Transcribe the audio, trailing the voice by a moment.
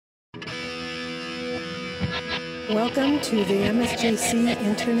Welcome to the MSJC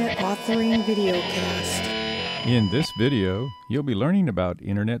Internet Authoring Videocast. In this video, you'll be learning about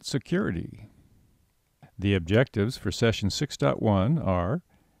Internet security. The objectives for Session 6.1 are: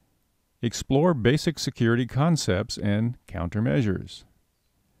 explore basic security concepts and countermeasures,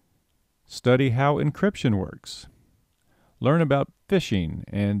 study how encryption works, learn about phishing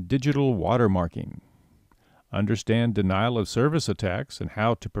and digital watermarking, understand denial of service attacks and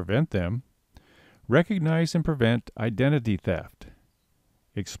how to prevent them, recognize and prevent identity theft,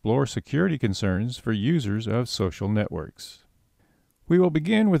 explore security concerns for users of social networks. We will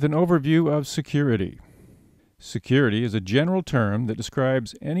begin with an overview of security. Security is a general term that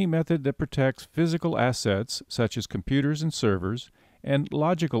describes any method that protects physical assets such as computers and servers, and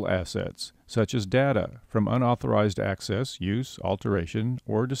logical assets such as data from unauthorized access, use, alteration,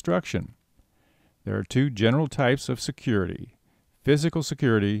 or destruction. There are two general types of security: physical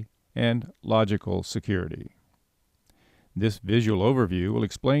security and logical security. This visual overview will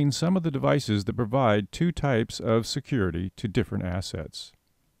explain some of the devices that provide two types of security to different assets.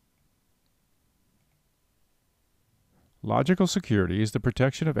 Logical security is the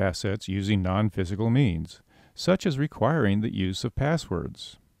protection of assets using non-physical means, such as requiring the use of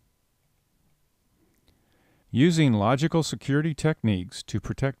passwords. Using logical security techniques to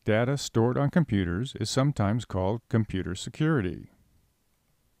protect data stored on computers is sometimes called computer security.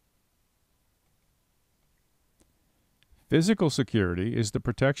 Physical security is the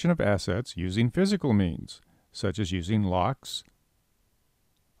protection of assets using physical means, such as using locks,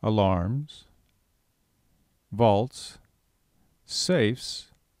 alarms, vaults,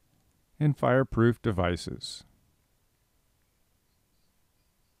 safes, and fireproof devices.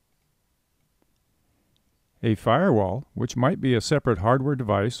 A firewall, which might be a separate hardware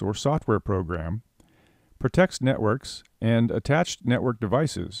device or software program, protects networks and attached network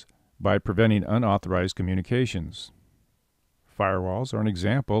devices by preventing unauthorized communications. Firewalls are an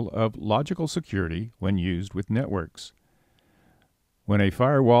example of logical security when used with networks. When a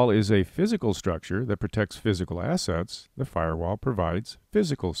firewall is a physical structure that protects physical assets, the firewall provides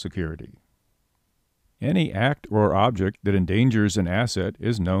physical security. Any act or object that endangers an asset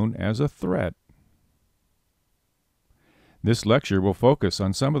is known as a threat. This lecture will focus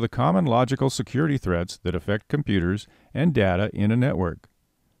on some of the common logical security threats that affect computers and data in a network.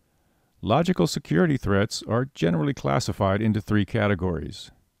 Logical security threats are generally classified into three categories: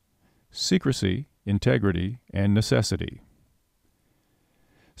 secrecy, integrity, and necessity.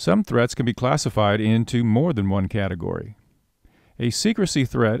 Some threats can be classified into more than one category. A secrecy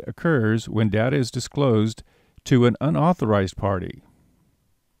threat occurs when data is disclosed to an unauthorized party.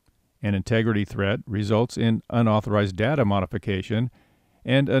 An integrity threat results in unauthorized data modification,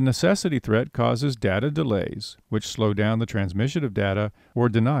 and a necessity threat causes data delays, which slow down the transmission of data, or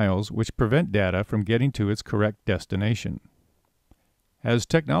denials, which prevent data from getting to its correct destination. As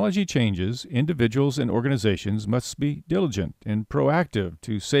technology changes, individuals and organizations must be diligent and proactive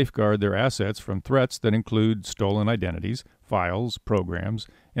to safeguard their assets from threats that include stolen identities, files, programs,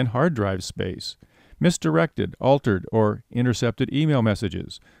 and hard drive space, misdirected, altered, or intercepted email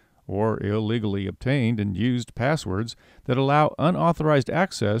messages, or illegally obtained and used passwords that allow unauthorized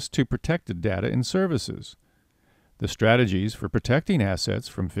access to protected data and services. The strategies for protecting assets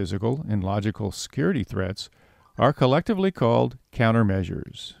from physical and logical security threats are collectively called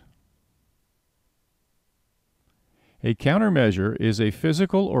countermeasures. A countermeasure is a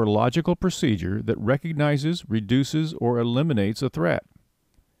physical or logical procedure that recognizes, reduces, or eliminates a threat.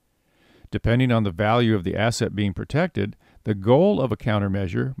 Depending on the value of the asset being protected, the goal of a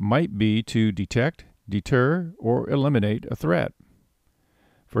countermeasure might be to detect, deter, or eliminate a threat.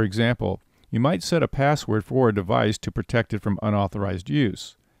 For example, you might set a password for a device to protect it from unauthorized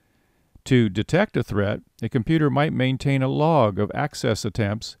use. To detect a threat, a computer might maintain a log of access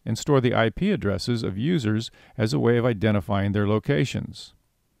attempts and store the IP addresses of users as a way of identifying their locations.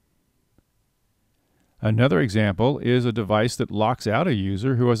 Another example is a device that locks out a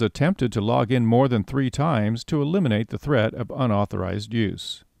user who has attempted to log in more than 3 times to eliminate the threat of unauthorized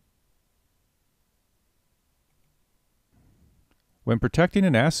use. When protecting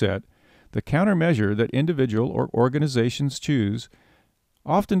an asset, the countermeasure that individual or organizations choose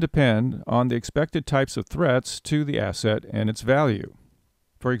often depend on the expected types of threats to the asset and its value.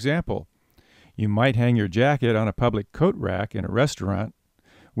 For example, you might hang your jacket on a public coat rack in a restaurant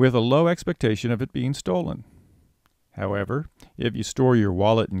with a low expectation of it being stolen. However, if you store your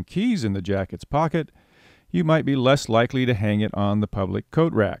wallet and keys in the jacket's pocket, you might be less likely to hang it on the public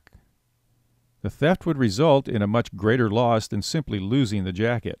coat rack. The theft would result in a much greater loss than simply losing the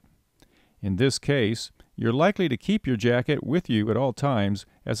jacket. In this case, you're likely to keep your jacket with you at all times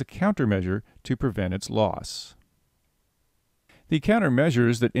as a countermeasure to prevent its loss. The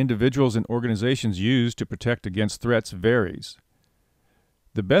countermeasures that individuals and organizations use to protect against threats varies.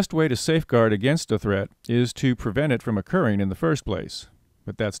 The best way to safeguard against a threat is to prevent it from occurring in the first place,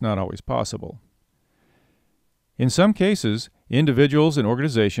 but that's not always possible. In some cases, individuals and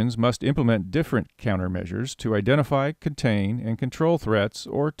organizations must implement different countermeasures to identify, contain, and control threats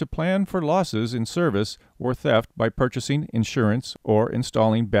or to plan for losses in service or theft by purchasing insurance or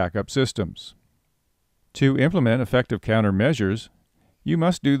installing backup systems. To implement effective countermeasures, you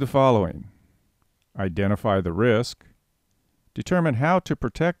must do the following: identify the risk, determine how to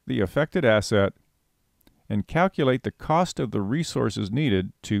protect the affected asset, and calculate the cost of the resources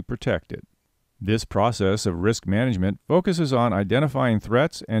needed to protect it. This process of risk management focuses on identifying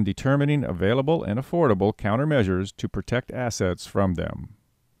threats and determining available and affordable countermeasures to protect assets from them.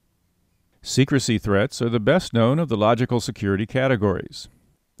 Secrecy threats are the best known of the logical security categories.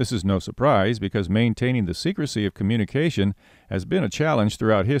 This is no surprise because maintaining the secrecy of communication has been a challenge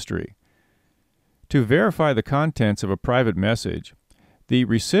throughout history. To verify the contents of a private message, the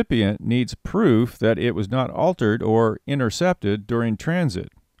recipient needs proof that it was not altered or intercepted during transit.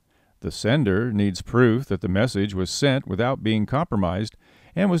 The sender needs proof that the message was sent without being compromised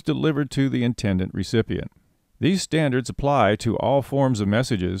and was delivered to the intended recipient. These standards apply to all forms of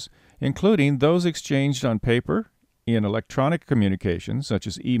messages, including those exchanged on paper, in electronic communications such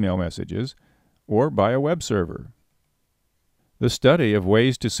as email messages, or by a web server. The study of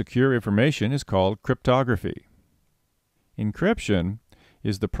ways to secure information is called cryptography. Encryption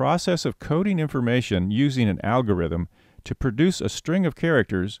is the process of coding information using an algorithm to produce a string of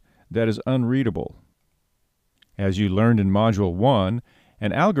characters that is unreadable. As you learned in Module 1,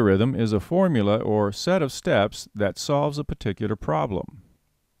 an algorithm is a formula or set of steps that solves a particular problem.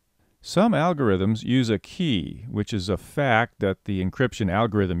 Some algorithms use a key, which is a fact that the encryption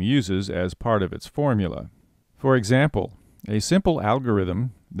algorithm uses as part of its formula. For example, a simple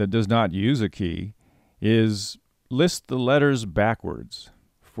algorithm that does not use a key is list the letters backwards.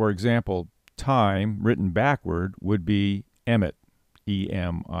 For example, time written backward would be emit.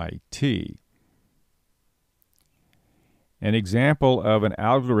 E-M-I-T. An example of an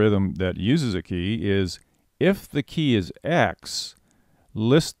algorithm that uses a key is if the key is X,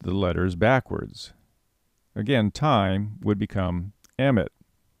 list the letters backwards. Again, time would become emit.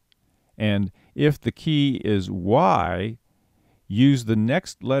 And if the key is Y, use the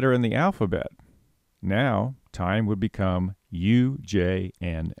next letter in the alphabet. Now, time would become U, J,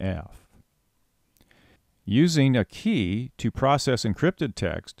 and F. Using a key to process encrypted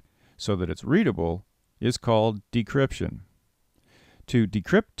text so that it's readable is called decryption. To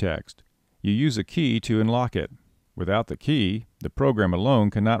decrypt text, you use a key to unlock it. Without the key, the program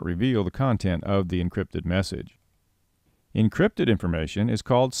alone cannot reveal the content of the encrypted message. Encrypted information is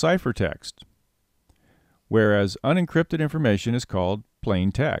called ciphertext, whereas unencrypted information is called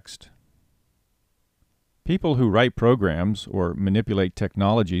plain text. People who write programs or manipulate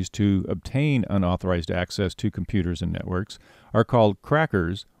technologies to obtain unauthorized access to computers and networks are called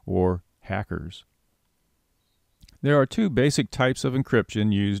crackers or hackers. There are two basic types of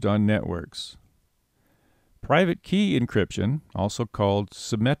encryption used on networks. Private key encryption, also called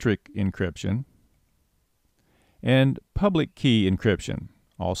symmetric encryption, and public key encryption,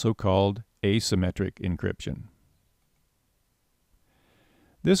 also called asymmetric encryption.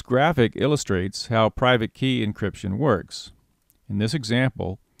 This graphic illustrates how private key encryption works. In this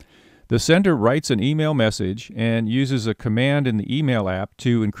example, the sender writes an email message and uses a command in the email app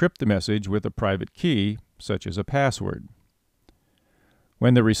to encrypt the message with a private key, such as a password.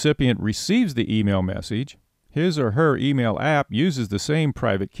 When the recipient receives the email message, his or her email app uses the same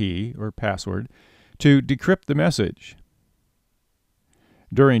private key or password to decrypt the message.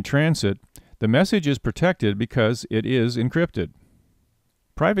 During transit, the message is protected because it is encrypted.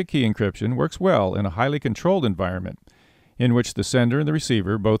 Private key encryption works well in a highly controlled environment in which the sender and the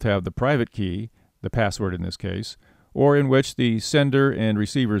receiver both have the private key, the password in this case, or in which the sender and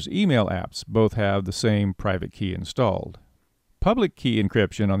receiver's email apps both have the same private key installed. Public key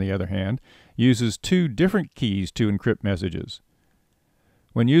encryption, on the other hand, uses two different keys to encrypt messages.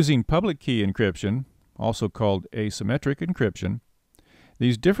 When using public key encryption, also called asymmetric encryption,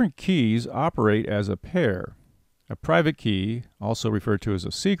 these different keys operate as a pair. A private key, also referred to as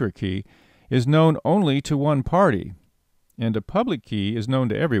a secret key, is known only to one party, and a public key is known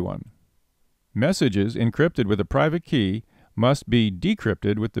to everyone. Messages encrypted with a private key must be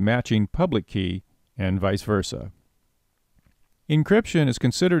decrypted with the matching public key, and vice versa. Encryption is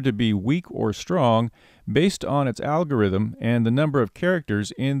considered to be weak or strong based on its algorithm and the number of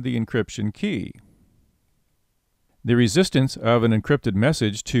characters in the encryption key. The resistance of an encrypted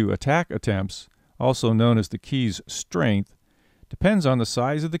message to attack attempts, also known as the key's strength, depends on the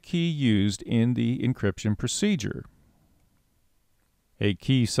size of the key used in the encryption procedure. A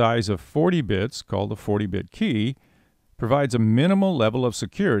key size of 40 bits, called a 40-bit key, provides a minimal level of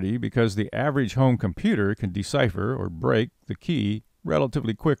security because the average home computer can decipher or break the key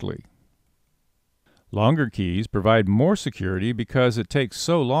relatively quickly. Longer keys provide more security because it takes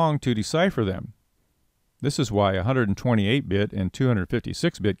so long to decipher them. This is why 128-bit and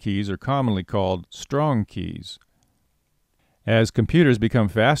 256-bit keys are commonly called strong keys. As computers become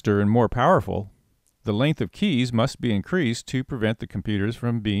faster and more powerful, the length of keys must be increased to prevent the computers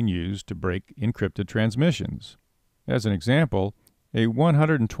from being used to break encrypted transmissions. As an example, a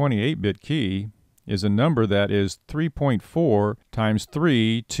 128-bit key is a number that is 3.4 times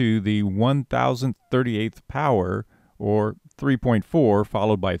 3 to the 1038th power, or 3.4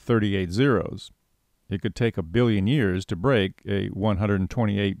 followed by 38 zeros. It could take 1 billion years to break a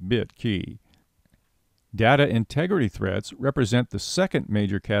 128-bit key. Data integrity threats represent the second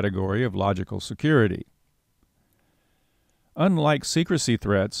major category of logical security. Unlike secrecy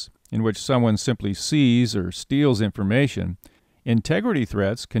threats, in which someone simply sees or steals information, integrity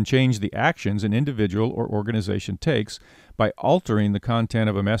threats can change the actions an individual or organization takes by altering the content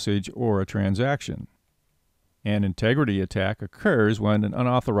of a message or a transaction. An integrity attack occurs when an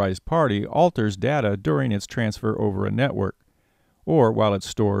unauthorized party alters data during its transfer over a network, or while it's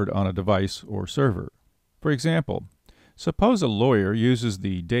stored on a device or server. For example, suppose a lawyer uses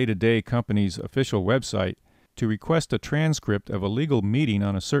the day-to-day company's official website to request a transcript of a legal meeting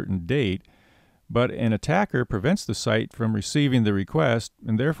on a certain date, but an attacker prevents the site from receiving the request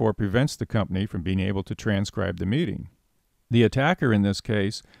and therefore prevents the company from being able to transcribe the meeting. The attacker in this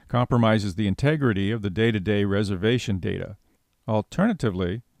case compromises the integrity of the day-to-day reservation data.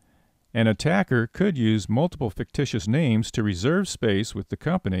 Alternatively, an attacker could use multiple fictitious names to reserve space with the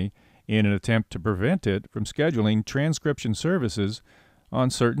company in an attempt to prevent it from scheduling transcription services on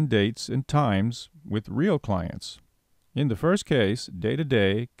certain dates and times with real clients. In the first case,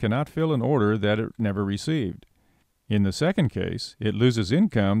 day-to-day cannot fill an order that it never received. In the second case, it loses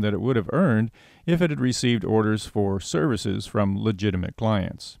income that it would have earned if it had received orders for services from legitimate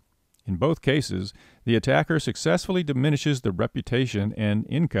clients. In both cases, the attacker successfully diminishes the reputation and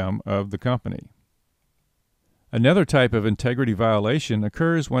income of the company. Another type of integrity violation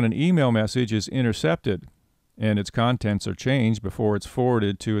occurs when an email message is intercepted and its contents are changed before it's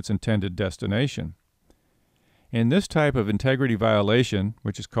forwarded to its intended destination. In this type of integrity violation,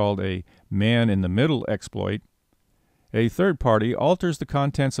 which is called a man-in-the-middle exploit, a third party alters the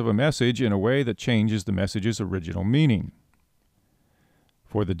contents of a message in a way that changes the message's original meaning.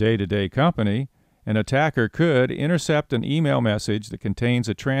 For the day-to-day company, an attacker could intercept an email message that contains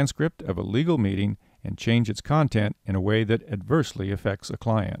a transcript of a legal meeting and change its content in a way that adversely affects a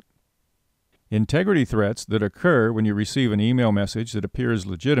client. Integrity threats that occur when you receive an email message that appears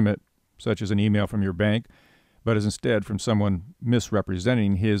legitimate, such as an email from your bank, but is instead from someone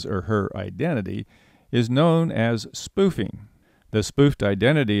misrepresenting his or her identity, is known as spoofing. The spoofed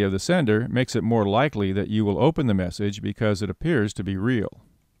identity of the sender makes it more likely that you will open the message because it appears to be real.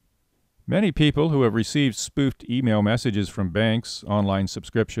 Many people who have received spoofed email messages from banks, online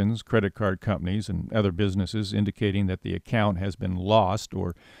subscriptions, credit card companies, and other businesses indicating that the account has been lost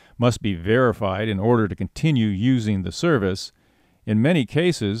or must be verified in order to continue using the service. In many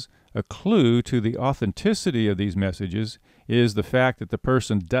cases, a clue to the authenticity of these messages is the fact that the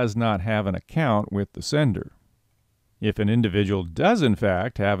person does not have an account with the sender. If an individual does in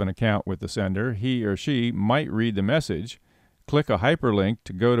fact have an account with the sender, he or she might read the message, click a hyperlink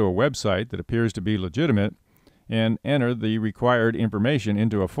to go to a website that appears to be legitimate, and enter the required information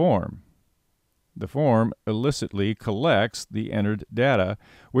into a form. The form illicitly collects the entered data,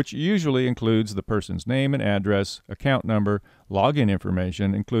 which usually includes the person's name and address, account number, login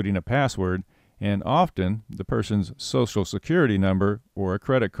information, including a password, and often the person's social security number or a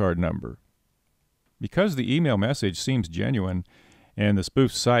credit card number. Because the email message seems genuine and the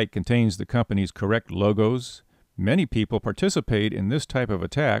spoofed site contains the company's correct logos, many people participate in this type of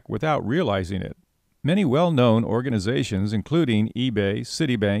attack without realizing it. Many well-known organizations, including eBay,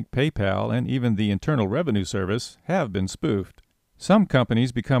 Citibank, PayPal, and even the Internal Revenue Service, have been spoofed. Some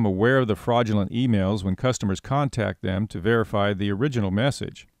companies become aware of the fraudulent emails when customers contact them to verify the original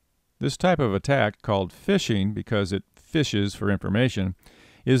message. This type of attack, called phishing because it fishes for information,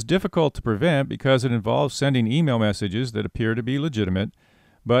 is difficult to prevent because it involves sending email messages that appear to be legitimate,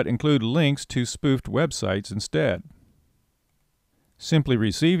 but include links to spoofed websites instead. Simply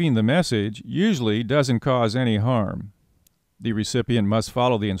receiving the message usually doesn't cause any harm. The recipient must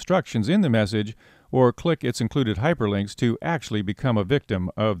follow the instructions in the message or click its included hyperlinks to actually become a victim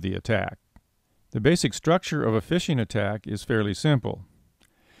of the attack. The basic structure of a phishing attack is fairly simple.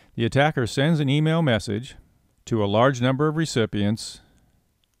 The attacker sends an email message to a large number of recipients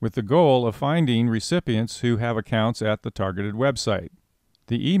with the goal of finding recipients who have accounts at the targeted website.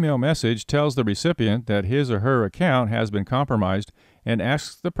 The email message tells the recipient that his or her account has been compromised and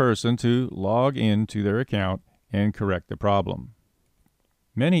asks the person to log into their account and correct the problem.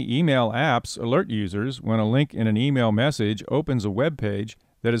 Many email apps alert users when a link in an email message opens a web page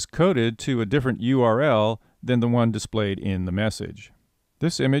that is coded to a different URL than the one displayed in the message.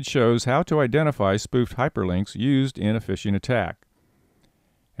 This image shows how to identify spoofed hyperlinks used in a phishing attack.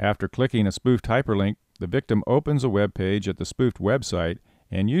 After clicking a spoofed hyperlink, the victim opens a web page at the spoofed website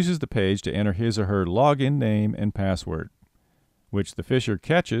and uses the page to enter his or her login name and password, which the phisher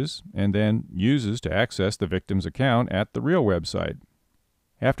catches and then uses to access the victim's account at the real website.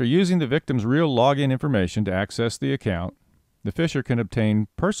 After using the victim's real login information to access the account, the phisher can obtain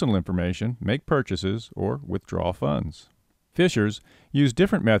personal information, make purchases, or withdraw funds. Phishers use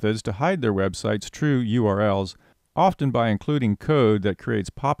different methods to hide their website's true URLs, often by including code that creates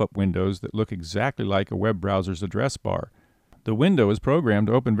pop-up windows that look exactly like a web browser's address bar. The window is programmed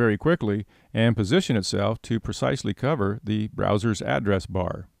to open very quickly and position itself to precisely cover the browser's address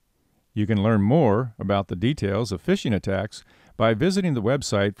bar. You can learn more about the details of phishing attacks by visiting the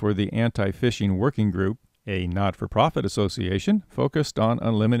website for the Anti-Phishing Working Group, a not-for-profit association focused on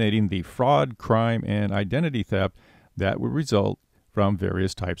eliminating the fraud, crime, and identity theft that would result from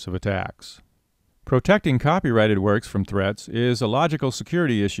various types of attacks. Protecting copyrighted works from threats is a logical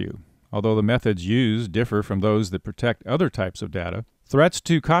security issue. Although the methods used differ from those that protect other types of data, threats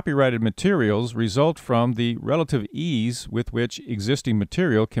to copyrighted materials result from the relative ease with which existing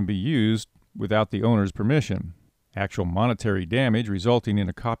material can be used without the owner's permission. Actual monetary damage resulting in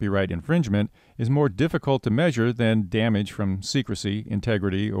a copyright infringement is more difficult to measure than damage from secrecy,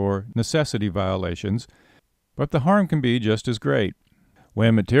 integrity, or necessity violations, but the harm can be just as great.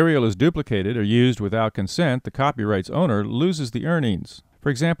 When material is duplicated or used without consent, the copyright's owner loses the earnings. For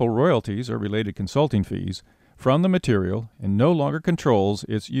example, royalties or related consulting fees from the material and no longer controls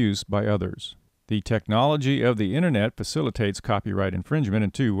its use by others. The technology of the Internet facilitates copyright infringement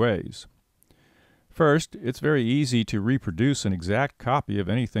in two ways. First, it's very easy to reproduce an exact copy of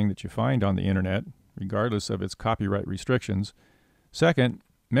anything that you find on the Internet, regardless of its copyright restrictions. Second,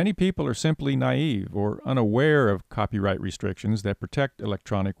 many people are simply naive or unaware of copyright restrictions that protect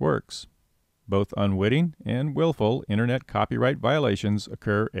electronic works. Both unwitting and willful Internet copyright violations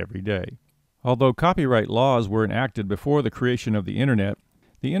occur every day. Although copyright laws were enacted before the creation of the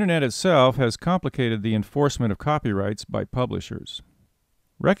Internet itself has complicated the enforcement of copyrights by publishers.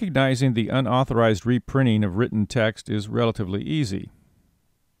 Recognizing the unauthorized reprinting of written text is relatively easy.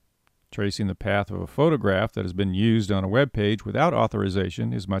 Tracing the path of a photograph that has been used on a web page without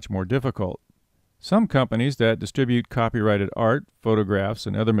authorization is much more difficult. Some companies that distribute copyrighted art, photographs,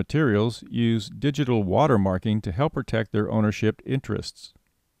 and other materials use digital watermarking to help protect their ownership interests.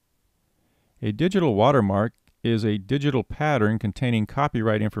 A digital watermark is a digital pattern containing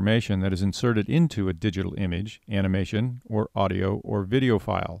copyright information that is inserted into a digital image, animation, or audio or video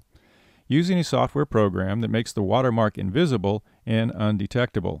file, using a software program that makes the watermark invisible and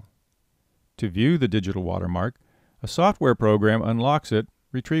undetectable. To view the digital watermark, a software program unlocks it,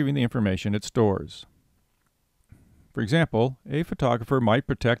 retrieving the information it stores. For example, a photographer might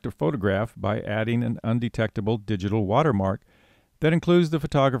protect a photograph by adding an undetectable digital watermark that includes the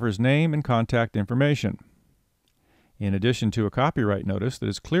photographer's name and contact information, in addition to a copyright notice that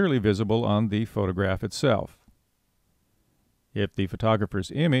is clearly visible on the photograph itself. If the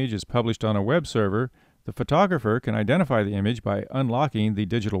photographer's image is published on a web server, the photographer can identify the image by unlocking the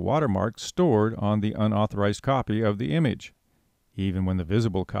digital watermark stored on the unauthorized copy of the image, even when the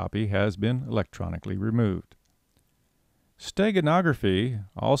visible copy has been electronically removed. Steganography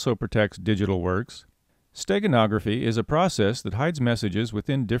also protects digital works. Steganography is a process that hides messages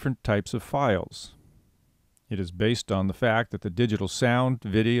within different types of files. It is based on the fact that the digital sound,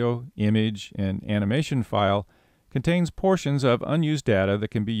 video, image, and animation file contains portions of unused data that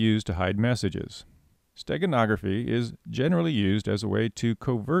can be used to hide messages. Steganography is generally used as a way to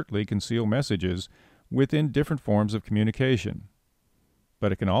covertly conceal messages within different forms of communication,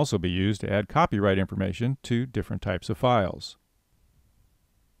 but it can also be used to add copyright information to different types of files.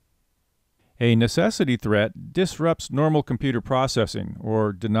 A necessity threat disrupts normal computer processing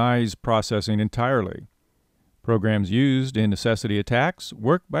or denies processing entirely. Programs used in necessity attacks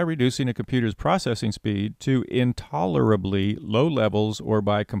work by reducing a computer's processing speed to intolerably low levels or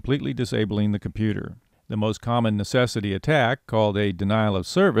by completely disabling the computer. The most common necessity attack, called a denial of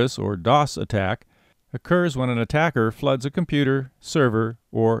service or DOS attack, occurs when an attacker floods a computer, server,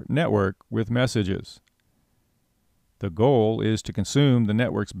 or network with messages. The goal is to consume the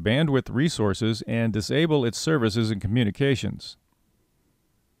network's bandwidth resources and disable its services and communications.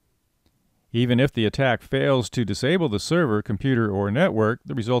 Even if the attack fails to disable the server, computer, or network,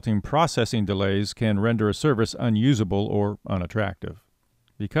 the resulting processing delays can render a service unusable or unattractive.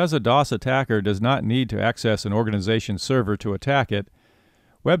 Because a DOS attacker does not need to access an organization's server to attack it,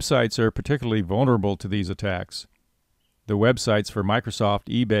 websites are particularly vulnerable to these attacks. The websites for Microsoft,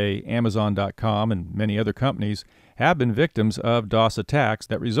 eBay, Amazon.com, and many other companies have been victims of DOS attacks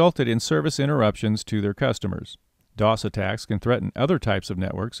that resulted in service interruptions to their customers. DOS attacks can threaten other types of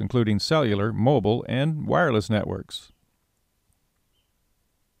networks, including cellular, mobile, and wireless networks.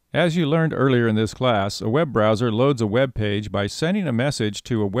 As you learned earlier in this class, a web browser loads a web page by sending a message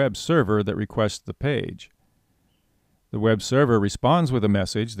to a web server that requests the page. The web server responds with a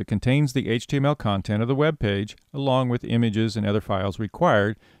message that contains the HTML content of the web page, along with images and other files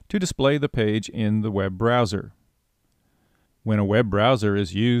required to display the page in the web browser. When a web browser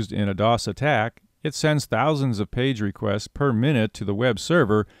is used in a DOS attack, it sends thousands of page requests per minute to the web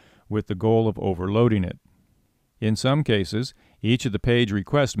server with the goal of overloading it. In some cases, each of the page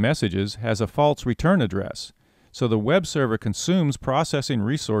request messages has a false return address, so the web server consumes processing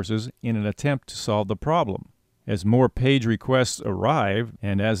resources in an attempt to solve the problem. As more page requests arrive,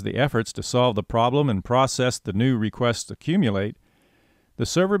 and as the efforts to solve the problem and process the new requests accumulate, the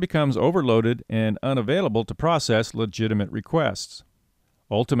server becomes overloaded and unavailable to process legitimate requests.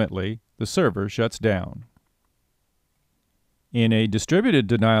 Ultimately, the server shuts down. In a distributed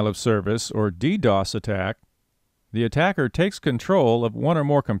denial of service or DDoS attack, the attacker takes control of one or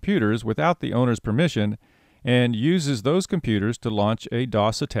more computers without the owner's permission and uses those computers to launch a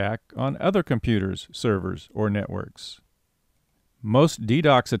DOS attack on other computers, servers, or networks. Most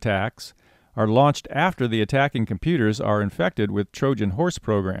DDoS attacks are launched after the attacking computers are infected with Trojan horse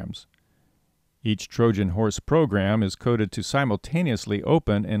programs. Each Trojan horse program is coded to simultaneously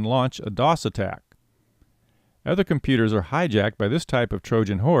open and launch a DOS attack. Other computers are hijacked by this type of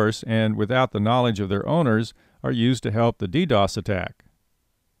Trojan horse and, without the knowledge of their owners, are used to help the DDoS attack.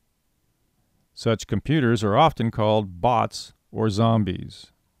 Such computers are often called bots or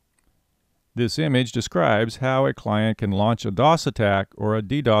zombies. This image describes how a client can launch a DOS attack or a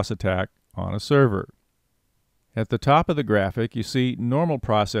DDoS attack on a server. At the top of the graphic, you see normal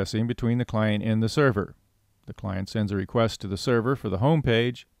processing between the client and the server. The client sends a request to the server for the home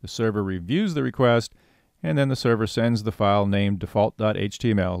page, the server reviews the request, and then the server sends the file named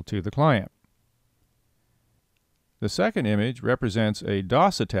default.html to the client. The second image represents a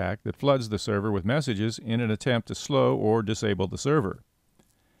DOS attack that floods the server with messages in an attempt to slow or disable the server.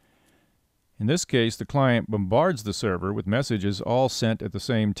 In this case, the client bombards the server with messages all sent at the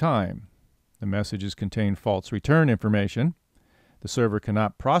same time. The messages contain false return information. The server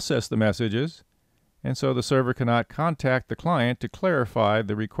cannot process the messages, and so the server cannot contact the client to clarify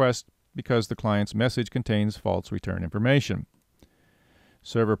the request because the client's message contains false return information.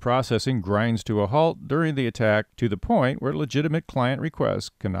 Server processing grinds to a halt during the attack to the point where legitimate client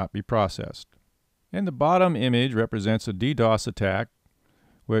requests cannot be processed. And the bottom image represents a DDoS attack,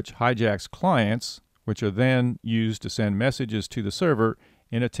 which hijacks clients, which are then used to send messages to the server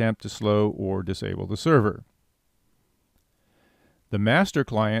in attempt to slow or disable the server. The master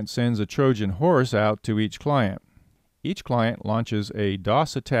client sends a Trojan horse out to each client. Each client launches a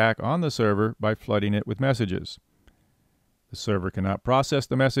DOS attack on the server by flooding it with messages. The server cannot process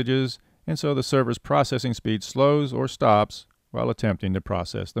the messages, and so the server's processing speed slows or stops while attempting to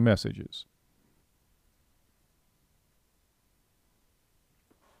process the messages.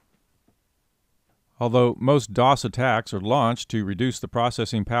 Although most DOS attacks are launched to reduce the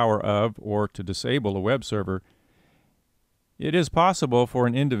processing power of or to disable a web server, it is possible for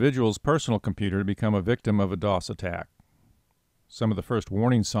an individual's personal computer to become a victim of a DOS attack. Some of the first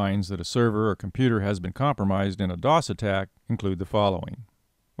warning signs that a server or computer has been compromised in a DOS attack include the following.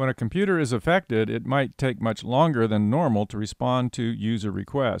 When a computer is affected, it might take much longer than normal to respond to user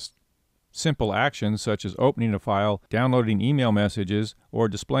requests. Simple actions such as opening a file, downloading email messages, or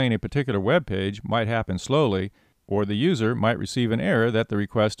displaying a particular web page might happen slowly, or the user might receive an error that the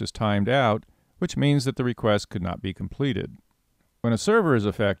request is timed out, which means that the request could not be completed. When a server is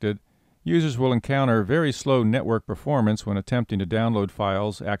affected, users will encounter very slow network performance when attempting to download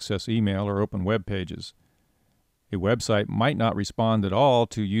files, access email, or open web pages. A website might not respond at all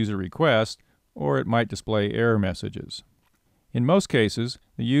to user requests, or it might display error messages. In most cases,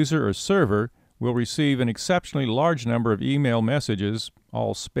 the user or server will receive an exceptionally large number of email messages,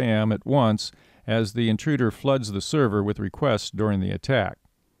 all spam, at once as the intruder floods the server with requests during the attack.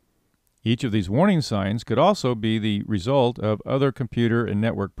 Each of these warning signs could also be the result of other computer and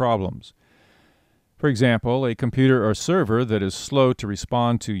network problems. For example, a computer or server that is slow to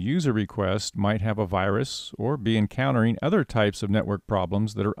respond to user requests might have a virus or be encountering other types of network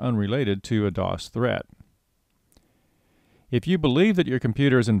problems that are unrelated to a DOS threat. If you believe that your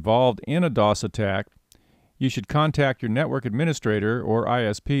computer is involved in a DOS attack, you should contact your network administrator or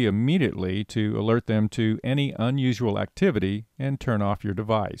ISP immediately to alert them to any unusual activity and turn off your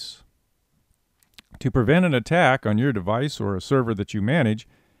device. To prevent an attack on your device or a server that you manage,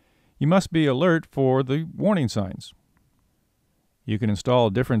 you must be alert for the warning signs. You can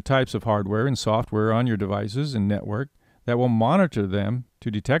install different types of hardware and software on your devices and network that will monitor them to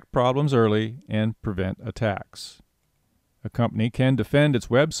detect problems early and prevent attacks. A company can defend its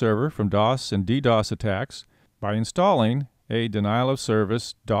web server from DOS and DDoS attacks by installing a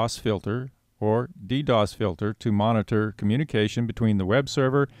denial-of-service DOS filter or DDoS filter to monitor communication between the web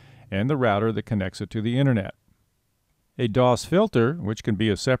server and the router that connects it to the Internet. A DOS filter, which can be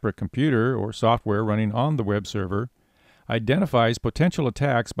a separate computer or software running on the web server, identifies potential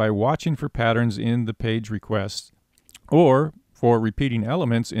attacks by watching for patterns in the page requests or for repeating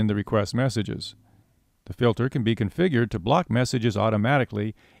elements in the request messages. The filter can be configured to block messages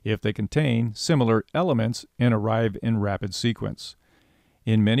automatically if they contain similar elements and arrive in rapid sequence.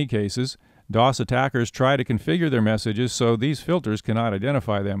 In many cases, DOS attackers try to configure their messages so these filters cannot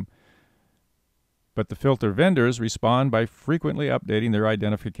identify them, but the filter vendors respond by frequently updating their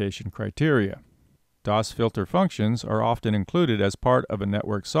identification criteria. DOS filter functions are often included as part of a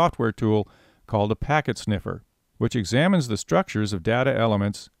network software tool called a packet sniffer, which examines the structures of data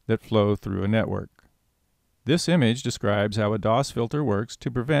elements that flow through a network. This image describes how a DOS filter works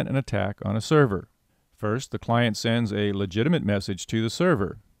to prevent an attack on a server. First, the client sends a legitimate message to the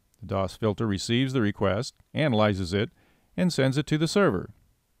server. The DOS filter receives the request, analyzes it, and sends it to the server.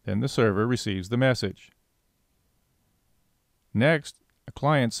 Then the server receives the message. Next, a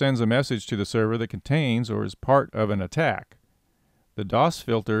client sends a message to the server that contains or is part of an attack. The DOS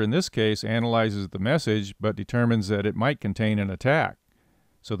filter in this case analyzes the message but determines that it might contain an attack,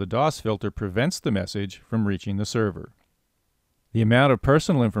 so the DOS filter prevents the message from reaching the server. The amount of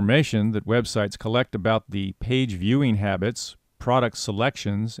personal information that websites collect about the page viewing habits, product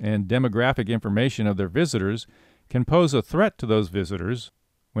selections, and demographic information of their visitors can pose a threat to those visitors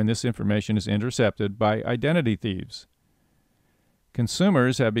when this information is intercepted by identity thieves.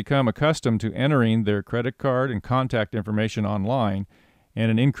 Consumers have become accustomed to entering their credit card and contact information online,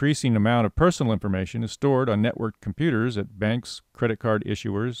 and an increasing amount of personal information is stored on networked computers at banks, credit card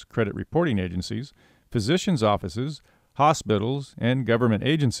issuers, credit reporting agencies, physicians' offices, hospitals, and government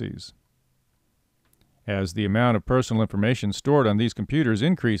agencies. As the amount of personal information stored on these computers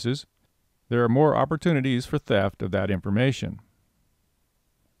increases, there are more opportunities for theft of that information.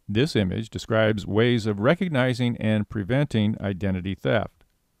 This image describes ways of recognizing and preventing identity theft.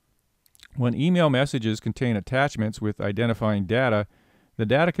 When email messages contain attachments with identifying data, the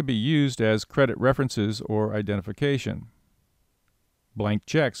data can be used as credit references or identification. Blank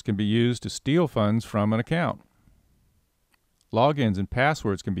checks can be used to steal funds from an account. Logins and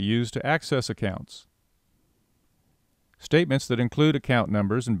passwords can be used to access accounts. Statements that include account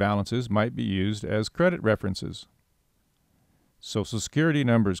numbers and balances might be used as credit references. Social Security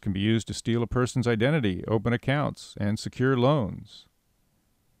numbers can be used to steal a person's identity, open accounts, and secure loans.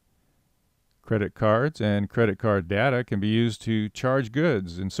 Credit cards and credit card data can be used to charge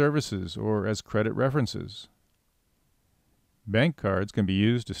goods and services or as credit references. Bank cards can be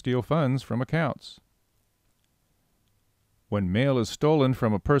used to steal funds from accounts. When mail is stolen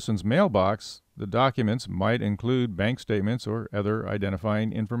from a person's mailbox, the documents might include bank statements or other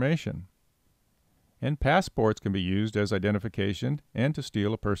identifying information. And passports can be used as identification and to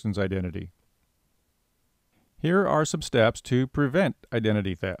steal a person's identity. Here are some steps to prevent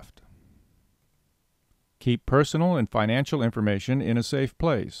identity theft. Keep personal and financial information in a safe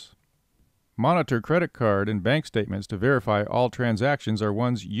place. Monitor credit card and bank statements to verify all transactions are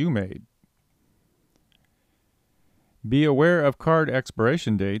ones you made. Be aware of card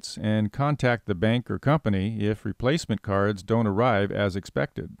expiration dates and contact the bank or company if replacement cards don't arrive as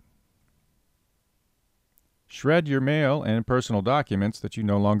expected. Shred your mail and personal documents that you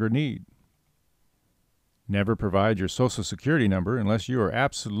no longer need. Never provide your Social Security number unless you are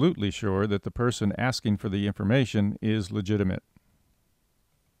absolutely sure that the person asking for the information is legitimate.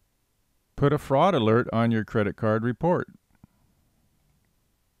 Put a fraud alert on your credit card report.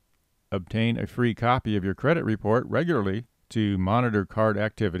 Obtain a free copy of your credit report regularly to monitor card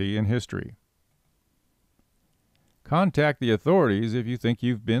activity and history. Contact the authorities if you think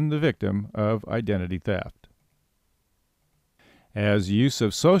you've been the victim of identity theft. As use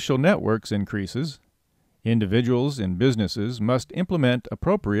of social networks increases, individuals and businesses must implement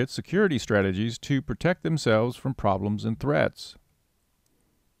appropriate security strategies to protect themselves from problems and threats.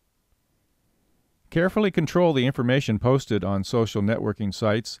 Carefully control the information posted on social networking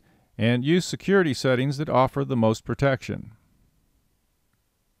sites and use security settings that offer the most protection.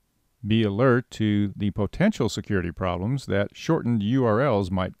 Be alert to the potential security problems that shortened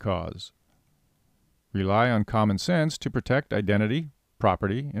URLs might cause. Rely on common sense to protect identity,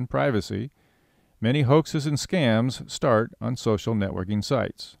 property, and privacy. Many hoaxes and scams start on social networking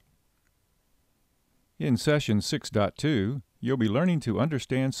sites. In Session 6.2, you'll be learning to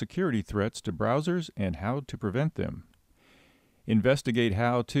understand security threats to browsers and how to prevent them. Investigate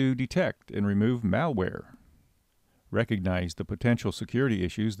how to detect and remove malware. Recognize the potential security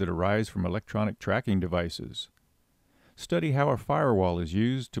issues that arise from electronic tracking devices. Study how a firewall is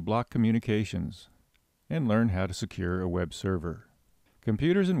used to block communications. And learn how to secure a web server.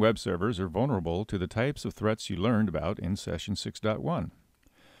 Computers and web servers are vulnerable to the types of threats you learned about in Session 6.1.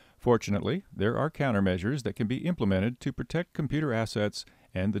 Fortunately, there are countermeasures that can be implemented to protect computer assets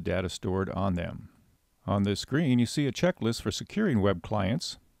and the data stored on them. On this screen, you see a checklist for securing web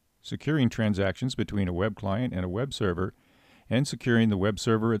clients, securing transactions between a web client and a web server, and securing the web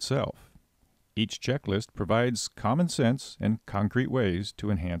server itself. Each checklist provides common sense and concrete ways to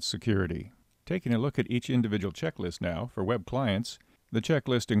enhance security. Taking a look at each individual checklist now for web clients, the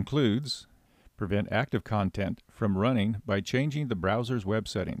checklist includes prevent active content from running by changing the browser's web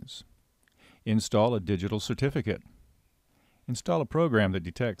settings. Install a digital certificate. Install a program that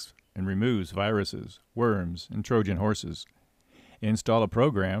detects and removes viruses, worms, and Trojan horses. Install a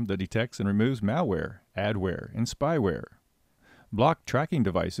program that detects and removes malware, adware, and spyware. Block tracking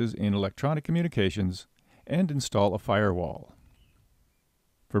devices in electronic communications, and install a firewall.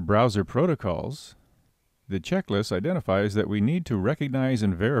 For browser protocols, the checklist identifies that we need to recognize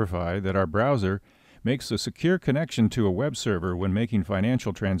and verify that our browser makes a secure connection to a web server when making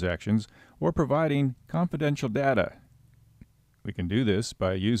financial transactions or providing confidential data. We can do this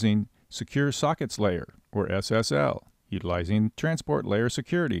by using Secure Sockets Layer, or SSL, utilizing Transport Layer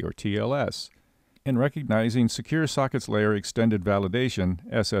Security, or TLS, and recognizing Secure Sockets Layer Extended Validation,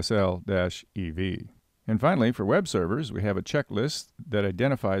 SSL-EV. And finally, for web servers, we have a checklist that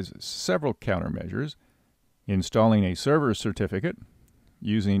identifies several countermeasures: installing a server certificate,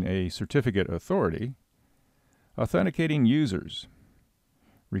 using a certificate authority, authenticating users,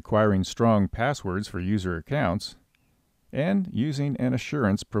 requiring strong passwords for user accounts, and using an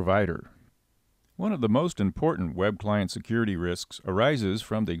assurance provider. One of the most important web client security risks arises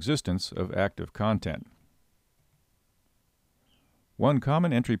from the existence of active content. One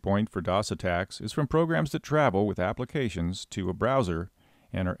common entry point for DOS attacks is from programs that travel with applications to a browser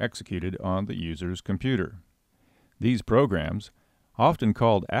and are executed on the user's computer. These programs, often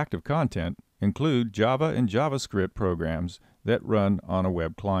called active content, include Java and JavaScript programs that run on a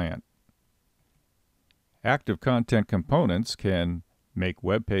web client. Active content components can make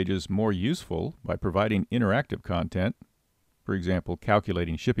web pages more useful by providing interactive content, for example,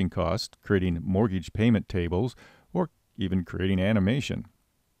 calculating shipping costs, creating mortgage payment tables, or even creating animation.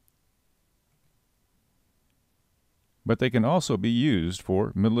 But they can also be used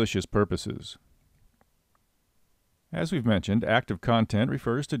for malicious purposes. As we've mentioned, active content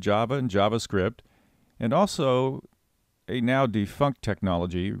refers to Java and JavaScript, and also a now defunct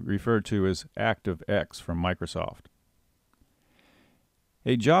technology referred to as ActiveX from Microsoft.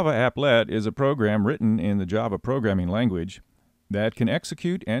 A Java applet is a program written in the Java programming language that can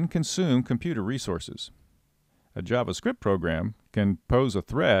execute and consume computer resources. A JavaScript program can pose a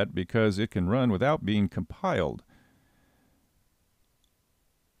threat because it can run without being compiled.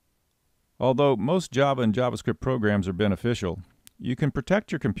 Although most Java and JavaScript programs are beneficial, you can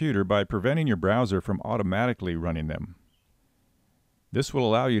protect your computer by preventing your browser from automatically running them. This will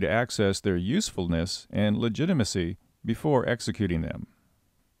allow you to access their usefulness and legitimacy before executing them.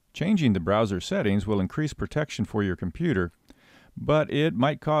 Changing the browser settings will increase protection for your computer, but it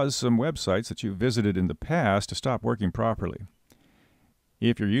might cause some websites that you visited in the past to stop working properly.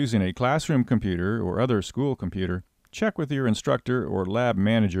 If you're using a classroom computer or other school computer, check with your instructor or lab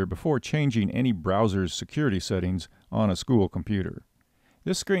manager before changing any browser's security settings on a school computer.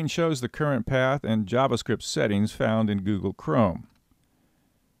 This screen shows the current path and JavaScript settings found in Google Chrome.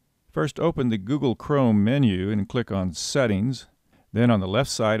 First, open the Google Chrome menu and click on Settings. Then on the left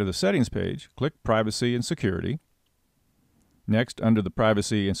side of the Settings page, click Privacy and Security. Next, under the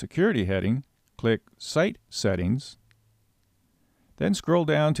Privacy and Security heading, click Site Settings. Then scroll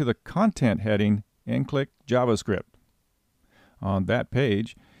down to the Content heading and click JavaScript. On that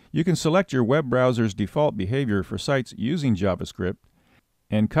page, You can select your web browser's default behavior for sites using JavaScript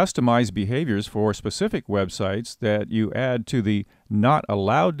and customize behaviors for specific websites that you add to the Not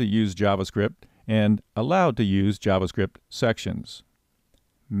Allowed to Use JavaScript and Allowed to Use JavaScript sections.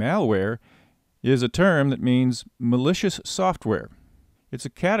 Malware is a term that means malicious software. It's a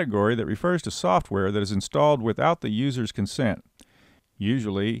category that refers to software that is installed without the user's consent,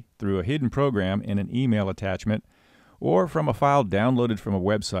 usually through a hidden program in an email attachment or from a file downloaded from a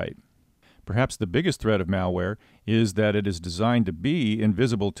website. Perhaps the biggest threat of malware is that it is designed to be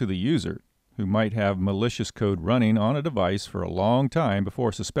invisible to the user, who might have malicious code running on a device for a long time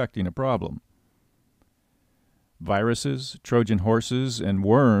before suspecting a problem. Viruses, Trojan horses, and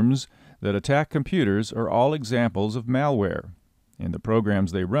worms that attack computers are all examples of malware, and the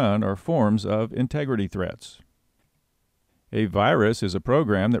programs they run are forms of integrity threats. A virus is a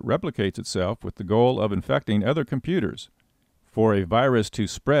program that replicates itself with the goal of infecting other computers. For a virus to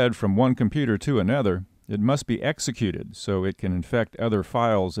spread from one computer to another, it must be executed so it can infect other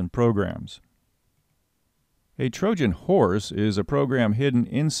files and programs. A Trojan horse is a program hidden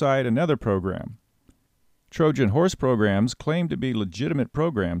inside another program. Trojan horse programs claim to be legitimate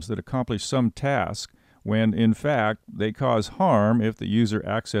programs that accomplish some task when, in fact, they cause harm if the user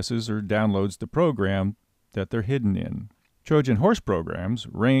accesses or downloads the program that they're hidden in. Trojan horse programs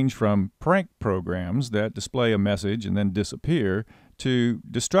range from prank programs that display a message and then disappear to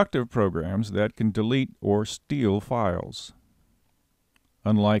destructive programs that can delete or steal files.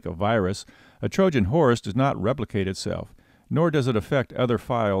 Unlike a virus, a Trojan horse does not replicate itself, nor does it affect other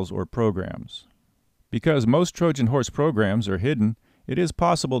files or programs. Because most Trojan horse programs are hidden, it is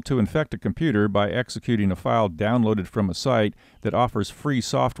possible to infect a computer by executing a file downloaded from a site that offers free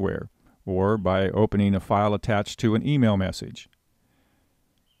software, or by opening a file attached to an email message.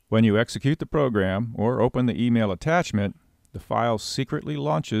 When you execute the program or open the email attachment, the file secretly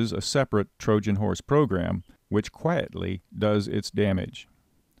launches a separate Trojan horse program, which quietly does its damage.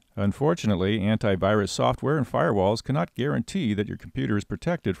 Unfortunately, antivirus software and firewalls cannot guarantee that your computer is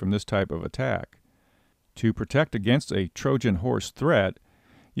protected from this type of attack. To protect against a Trojan horse threat,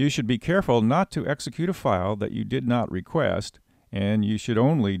 you should be careful not to execute a file that you did not request, and you should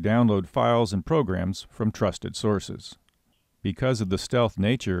only download files and programs from trusted sources. Because of the stealth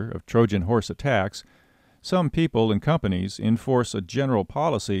nature of Trojan horse attacks, some people and companies enforce a general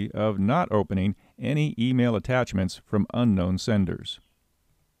policy of not opening any email attachments from unknown senders.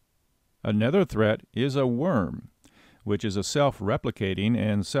 Another threat is a worm, which is a self-replicating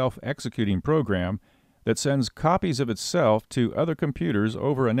and self-executing program that sends copies of itself to other computers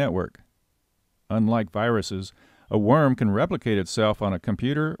over a network. Unlike viruses, a worm can replicate itself on a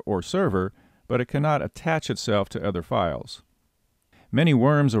computer or server, but it cannot attach itself to other files. Many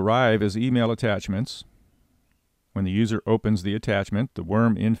worms arrive as email attachments. When the user opens the attachment, the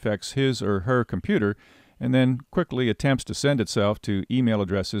worm infects his or her computer and then quickly attempts to send itself to email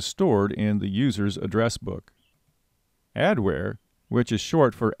addresses stored in the user's address book. Adware, which is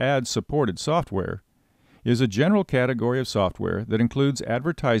short for ad-supported software, is a general category of software that includes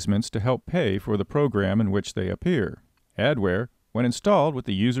advertisements to help pay for the program in which they appear. Adware, when installed with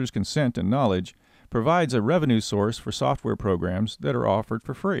the user's consent and knowledge, provides a revenue source for software programs that are offered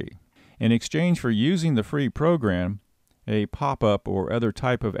for free. In exchange for using the free program, a pop-up or other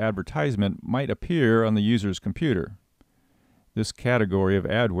type of advertisement might appear on the user's computer. This category of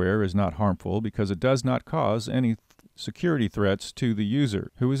adware is not harmful because it does not cause any security threats to the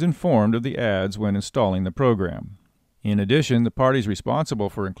user, who is informed of the ads when installing the program. In addition, the parties responsible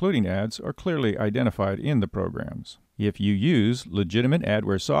for including ads are clearly identified in the programs. If you use legitimate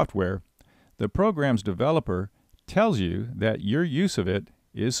adware software, the program's developer tells you that your use of it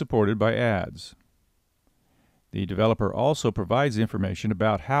is supported by ads. The developer also provides information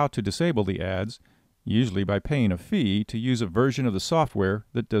about how to disable the ads, usually by paying a fee to use a version of the software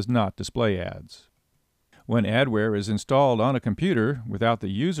that does not display ads. When adware is installed on a computer without the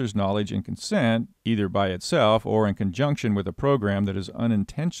user's knowledge and consent, either by itself or in conjunction with a program that is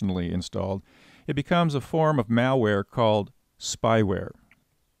unintentionally installed, it becomes a form of malware called spyware.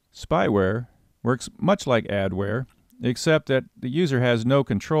 Spyware works much like adware, except that the user has no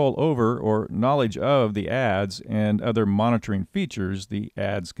control over or knowledge of the ads and other monitoring features the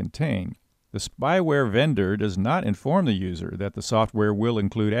ads contain. The spyware vendor does not inform the user that the software will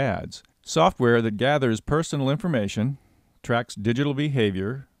include ads. Software that gathers personal information, tracks digital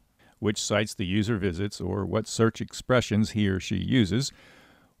behavior, which sites the user visits or what search expressions he or she uses,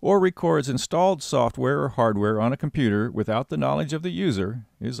 or records installed software or hardware on a computer without the knowledge of the user,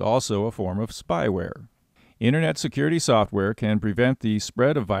 is also a form of spyware. Internet security software can prevent the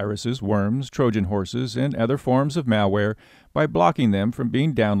spread of viruses, worms, Trojan horses, and other forms of malware by blocking them from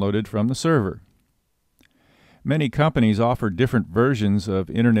being downloaded from the server. Many companies offer different versions of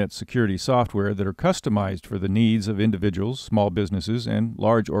Internet security software that are customized for the needs of individuals, small businesses, and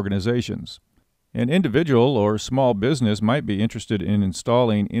large organizations. An individual or small business might be interested in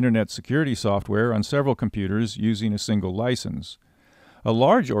installing Internet security software on several computers using a single license. A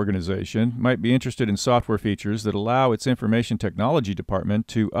large organization might be interested in software features that allow its information technology department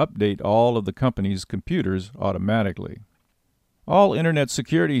to update all of the company's computers automatically. All Internet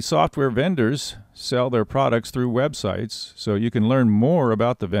security software vendors sell their products through websites, so you can learn more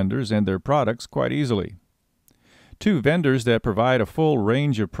about the vendors and their products quite easily. Two vendors that provide a full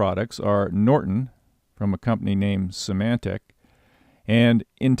range of products are Norton, from a company named Symantec, and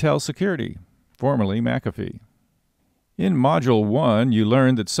Intel Security, formerly McAfee. In Module 1, you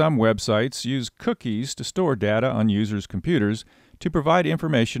learned that some websites use cookies to store data on users' computers to provide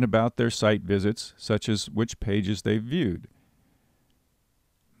information about their site visits, such as which pages they've viewed.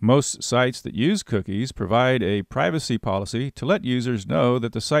 Most sites that use cookies provide a privacy policy to let users know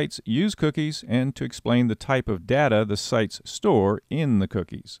that the sites use cookies and to explain the type of data the sites store in the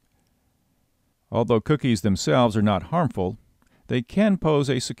cookies. Although cookies themselves are not harmful, they can pose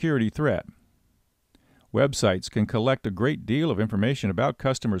a security threat. Websites can collect a great deal of information about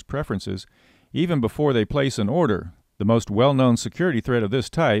customers' preferences even before they place an order. The most well-known security threat of this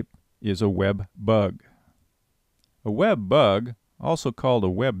type is a web bug. A web bug, also called a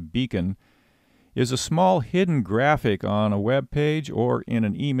web beacon, is a small hidden graphic on a web page or in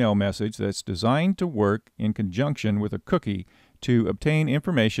an email message that's designed to work in conjunction with a cookie to obtain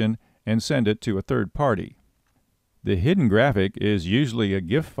information and send it to a third party. The hidden graphic is usually a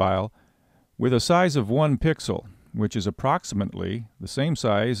GIF file with a size of 1 pixel, which is approximately the same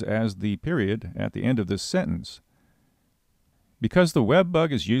size as the period at the end of this sentence. Because the web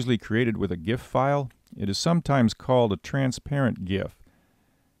bug is usually created with a GIF file, it is sometimes called a transparent GIF.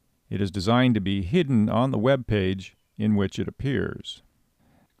 It is designed to be hidden on the web page in which it appears.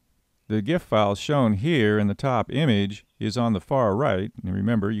 The GIF file shown here in the top image is on the far right, and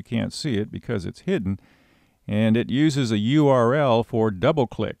remember you can't see it because it's hidden, and it uses a URL for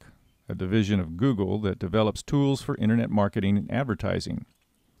DoubleClick, a division of Google that develops tools for internet marketing and advertising.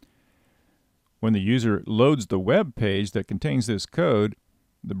 When the user loads the web page that contains this code,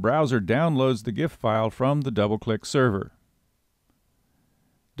 the browser downloads the GIF file from the DoubleClick server.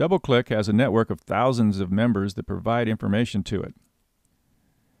 DoubleClick has a network of thousands of members that provide information to it.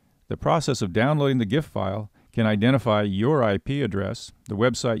 The process of downloading the GIF file can identify your IP address, the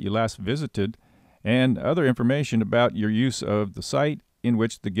website you last visited, and other information about your use of the site in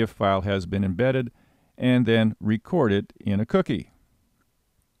which the GIF file has been embedded, and then record it in a cookie.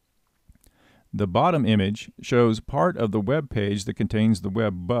 The bottom image shows part of the web page that contains the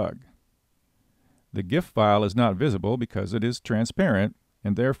web bug. The GIF file is not visible because it is transparent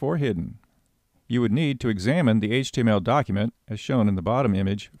and therefore hidden. You would need to examine the HTML document, as shown in the bottom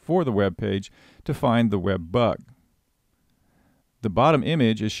image, for the web page to find the web bug. The bottom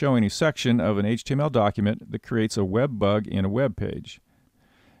image is showing a section of an HTML document that creates a web bug in a web page.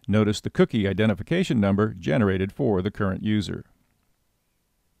 Notice the cookie identification number generated for the current user.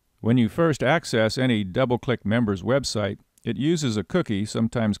 When you first access any DoubleClick member's website, it uses a cookie,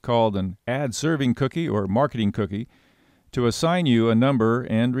 sometimes called an ad-serving cookie or marketing cookie, to assign you a number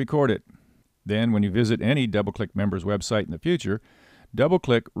and record it. Then, when you visit any DoubleClick member's website in the future,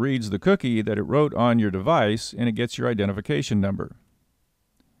 DoubleClick reads the cookie that it wrote on your device and it gets your identification number.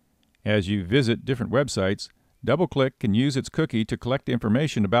 As you visit different websites, DoubleClick can use its cookie to collect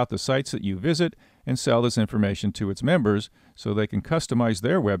information about the sites that you visit and sell this information to its members so they can customize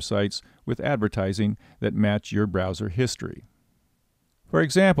their websites with advertising that match your browser history. For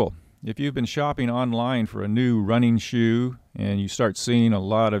example, if you've been shopping online for a new running shoe and you start seeing a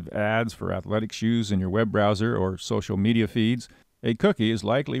lot of ads for athletic shoes in your web browser or social media feeds, a cookie is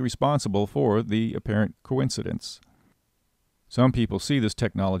likely responsible for the apparent coincidence. Some people see this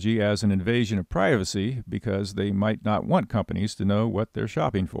technology as an invasion of privacy because they might not want companies to know what they're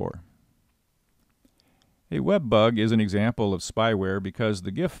shopping for. A web bug is an example of spyware because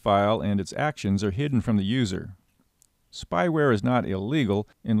the GIF file and its actions are hidden from the user. Spyware is not illegal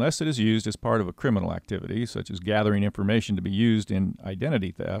unless it is used as part of a criminal activity, such as gathering information to be used in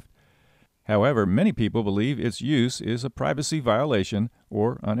identity theft. However, many people believe its use is a privacy violation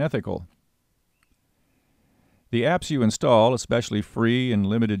or unethical. The apps you install, especially free and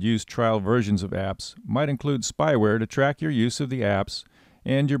limited-use trial versions of apps, might include spyware to track your use of the apps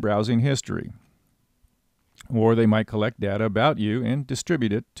and your browsing history. Or they might collect data about you and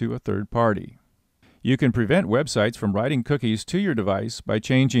distribute it to a third party. You can prevent websites from writing cookies to your device by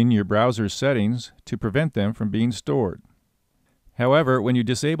changing your browser's settings to prevent them from being stored. However, when you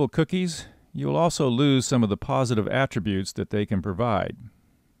disable cookies, you will also lose some of the positive attributes that they can provide.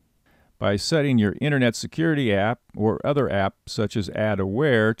 By setting your Internet Security app or other app such as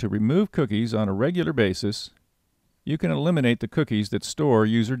AdAware to remove cookies on a regular basis, you can eliminate the cookies that store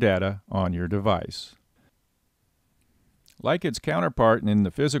user data on your device. Like its counterpart in the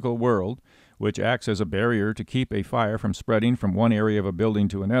physical world, which acts as a barrier to keep a fire from spreading from one area of a building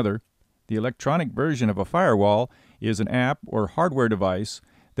to another, the electronic version of a firewall is an app or hardware device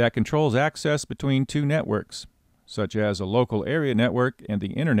that controls access between two networks, such as a local area network and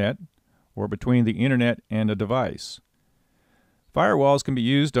the Internet, or between the Internet and a device. Firewalls can be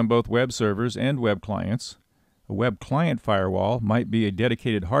used on both web servers and web clients. A web client firewall might be a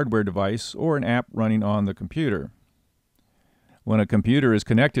dedicated hardware device or an app running on the computer. When a computer is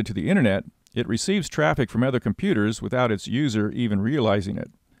connected to the Internet, it receives traffic from other computers without its user even realizing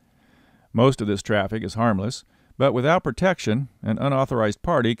it. Most of this traffic is harmless, but without protection, an unauthorized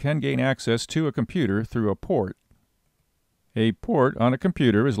party can gain access to a computer through a port. A port on a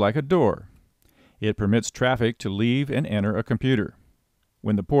computer is like a door. It permits traffic to leave and enter a computer.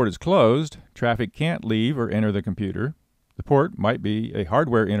 When the port is closed, traffic can't leave or enter the computer. The port might be a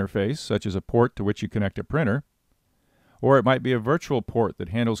hardware interface, such as a port to which you connect a printer, or it might be a virtual port that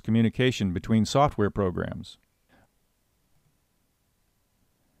handles communication between software programs.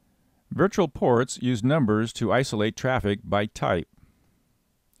 Virtual ports use numbers to isolate traffic by type.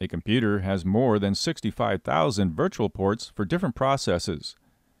 A computer has more than 65,000 virtual ports for different processes,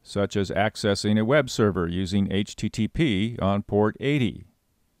 such as accessing a web server using HTTP on port 80,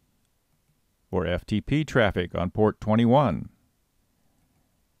 or FTP traffic on port 21,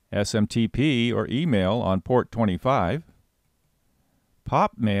 SMTP or email on port 25,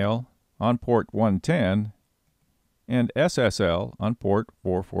 POP mail on port 110, and SSL on port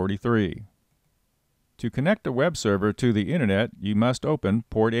 443. To connect a web server to the Internet, you must open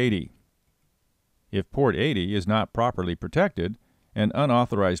port 80. If port 80 is not properly protected, an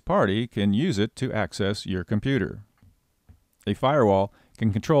unauthorized party can use it to access your computer. A firewall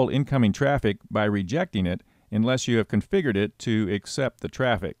can control incoming traffic by rejecting it unless you have configured it to accept the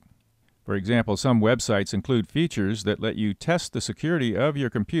traffic. For example, some websites include features that let you test the security of your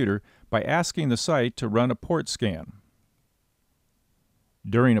computer by asking the site to run a port scan.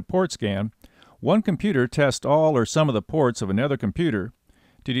 During a port scan, one computer tests all or some of the ports of another computer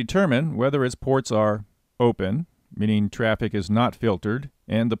to determine whether its ports are open, meaning traffic is not filtered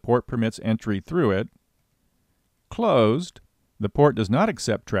and the port permits entry through it, closed, the port does not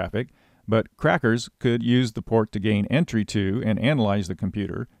accept traffic, but crackers could use the port to gain entry to and analyze the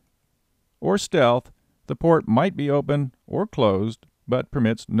computer, or stealth, the port might be open or closed, but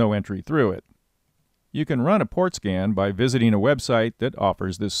permits no entry through it. You can run a port scan by visiting a website that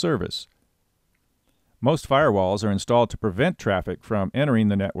offers this service. Most firewalls are installed to prevent traffic from entering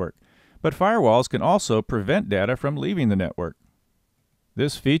the network, but firewalls can also prevent data from leaving the network.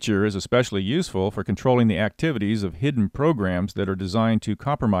 This feature is especially useful for controlling the activities of hidden programs that are designed to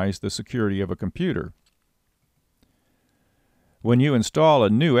compromise the security of a computer. When you install a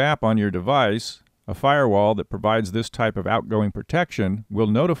new app on your device, a firewall that provides this type of outgoing protection will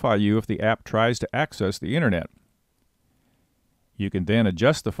notify you if the app tries to access the Internet. You can then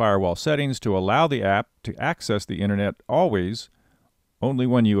adjust the firewall settings to allow the app to access the Internet always, only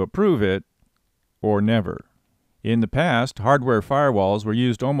when you approve it, or never. In the past, hardware firewalls were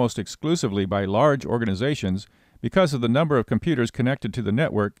used almost exclusively by large organizations because of the number of computers connected to the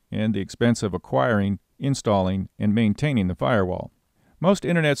network and the expense of acquiring, installing, and maintaining the firewall. Most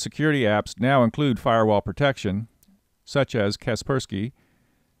Internet security apps now include firewall protection, such as Kaspersky,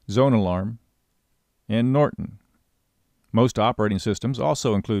 ZoneAlarm, and Norton. Most operating systems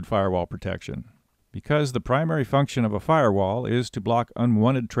also include firewall protection. Because the primary function of a firewall is to block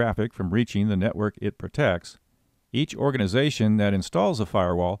unwanted traffic from reaching the network it protects, each organization that installs a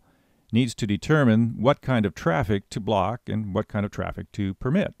firewall needs to determine what kind of traffic to block and what kind of traffic to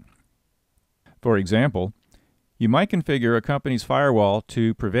permit. For example, you might configure a company's firewall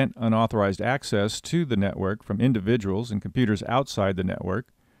to prevent unauthorized access to the network from individuals and computers outside the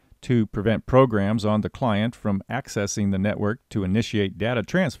network, to prevent programs on the client from accessing the network to initiate data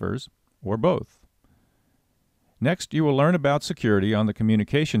transfers, or both. Next, you will learn about security on the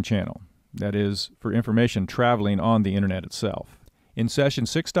communication channel, that is, for information traveling on the Internet itself. In Session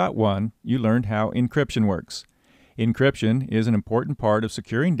 6.1, you learned how encryption works. Encryption is an important part of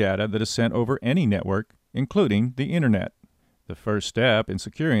securing data that is sent over any network, including the Internet. The first step in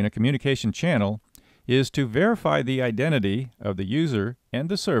securing a communication channel is to verify the identity of the user and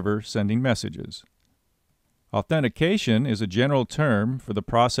the server sending messages. Authentication is a general term for the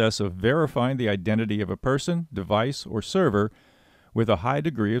process of verifying the identity of a person, device, or server with a high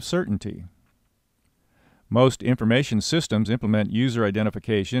degree of certainty. Most information systems implement user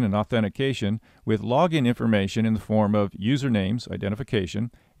identification and authentication with login information in the form of usernames, identification,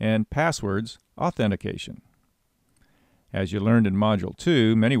 and passwords, authentication. As you learned in Module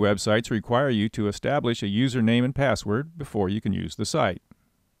 2, many websites require you to establish a username and password before you can use the site.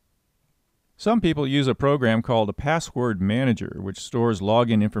 Some people use a program called a password manager, which stores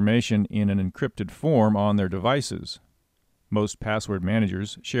login information in an encrypted form on their devices. Most password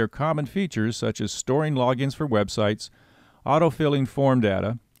managers share common features such as storing logins for websites, autofilling form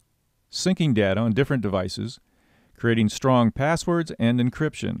data, syncing data on different devices, creating strong passwords, and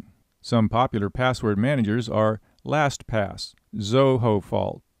encryption. Some popular password managers are LastPass,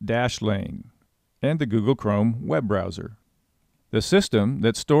 Zoho, Dashlane, and the Google Chrome web browser. The system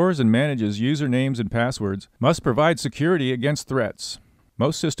that stores and manages usernames and passwords must provide security against threats.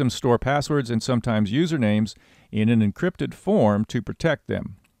 Most systems store passwords and sometimes usernames in an encrypted form to protect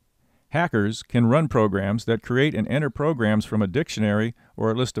them. Hackers can run programs that create and enter programs from a dictionary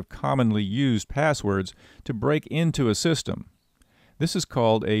or a list of commonly used passwords to break into a system. This is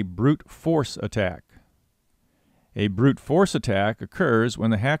called a brute force attack. A brute force attack occurs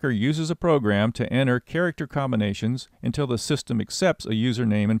when the hacker uses a program to enter character combinations until the system accepts a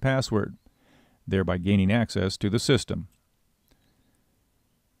username and password, thereby gaining access to the system.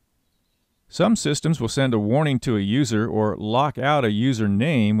 Some systems will send a warning to a user or lock out a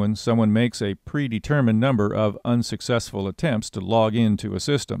username when someone makes a predetermined number of unsuccessful attempts to log into a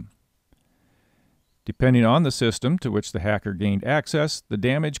system. Depending on the system to which the hacker gained access, the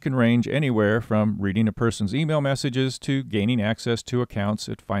damage can range anywhere from reading a person's email messages to gaining access to accounts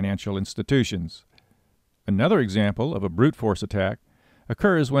at financial institutions. Another example of a brute force attack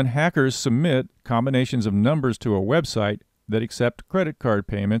occurs when hackers submit combinations of numbers to a website that accept credit card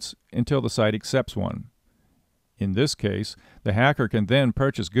payments until the site accepts one. In this case, the hacker can then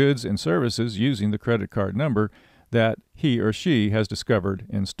purchase goods and services using the credit card number that he or she has discovered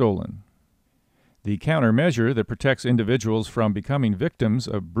and stolen. The countermeasure that protects individuals from becoming victims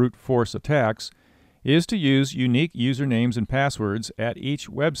of brute force attacks is to use unique usernames and passwords at each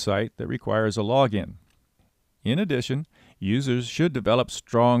website that requires a login. In addition, users should develop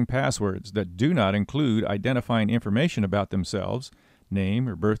strong passwords that do not include identifying information about themselves, name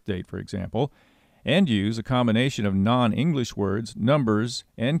or birth date, for example, and use a combination of non-English words, numbers,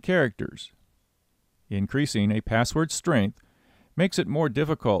 and characters. Increasing a password's strength makes it more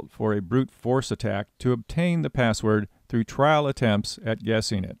difficult for a brute force attack to obtain the password through trial attempts at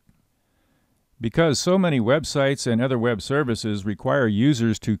guessing it. Because so many websites and other web services require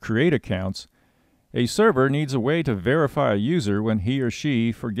users to create accounts, a server needs a way to verify a user when he or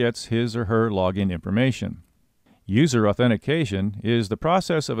she forgets his or her login information. User authentication is the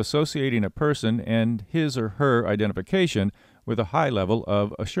process of associating a person and his or her identification with a high level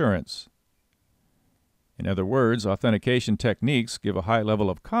of assurance. In other words, authentication techniques give a high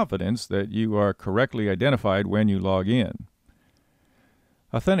level of confidence that you are correctly identified when you log in.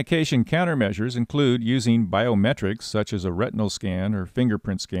 Authentication countermeasures include using biometrics such as a retinal scan or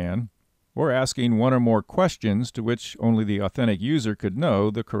fingerprint scan, or asking one or more questions to which only the authentic user could know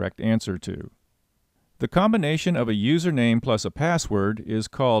the correct answer to. The combination of a username plus a password is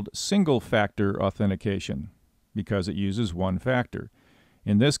called single-factor authentication because it uses one factor.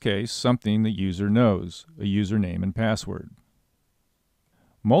 In this case, something the user knows, a username and password.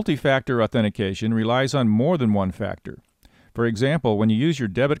 Multi-factor authentication relies on more than one factor. For example, when you use your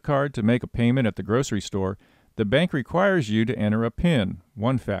debit card to make a payment at the grocery store, the bank requires you to enter a PIN,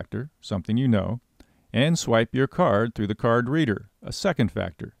 one factor, something you know, and swipe your card through the card reader, a second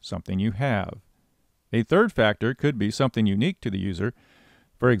factor, something you have. A third factor could be something unique to the user,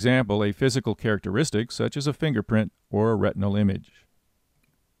 for example, a physical characteristic such as a fingerprint or a retinal image.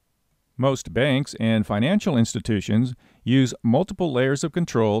 Most banks and financial institutions use multiple layers of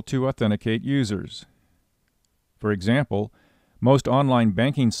control to authenticate users. For example, most online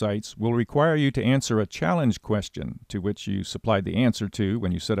banking sites will require you to answer a challenge question to which you supplied the answer to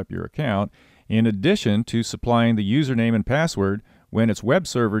when you set up your account, in addition to supplying the username and password when its web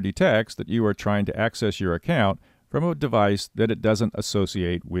server detects that you are trying to access your account from a device that it doesn't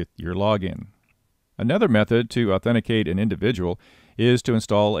associate with your login. Another method to authenticate an individual is to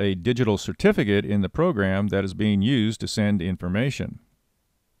install a digital certificate in the program that is being used to send information.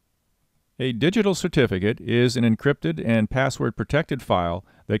 A digital certificate is an encrypted and password-protected file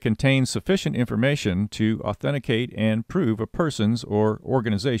that contains sufficient information to authenticate and prove a person's or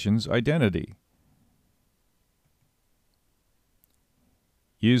organization's identity.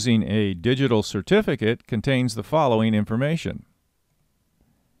 Using a digital certificate contains the following information: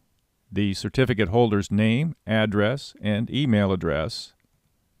 the certificate holder's name, address, and email address,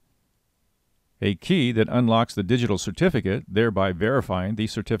 a key that unlocks the digital certificate, thereby verifying the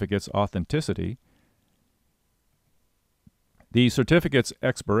certificate's authenticity, the certificate's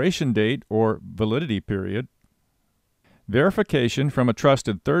expiration date or validity period, verification from a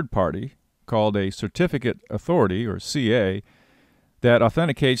trusted third party, called a certificate authority or CA, that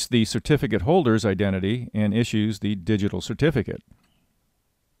authenticates the certificate holder's identity and issues the digital certificate.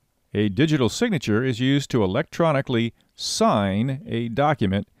 A digital signature is used to electronically sign a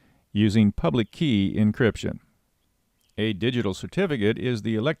document using public key encryption. A digital certificate is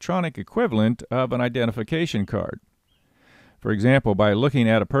the electronic equivalent of an identification card. For example, by looking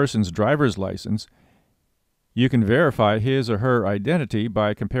at a person's driver's license, you can verify his or her identity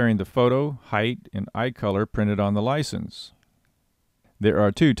by comparing the photo, height, and eye color printed on the license. There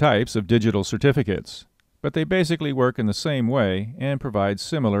are two types of digital certificates, but they basically work in the same way and provide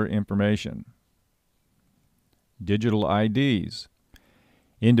similar information. Digital IDs.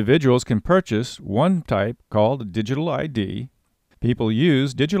 Individuals can purchase one type called digital ID. People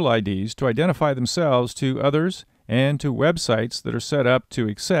use digital IDs to identify themselves to others and to websites that are set up to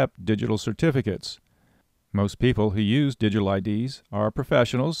accept digital certificates. Most people who use digital IDs are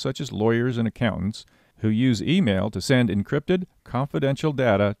professionals such as lawyers and accountants who use email to send encrypted, confidential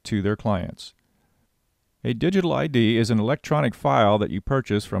data to their clients. A digital ID is an electronic file that you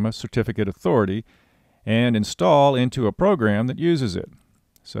purchase from a certificate authority and install into a program that uses it,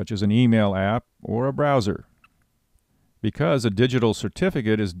 such as an email app or a browser. Because a digital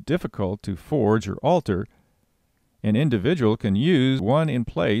certificate is difficult to forge or alter, an individual can use one in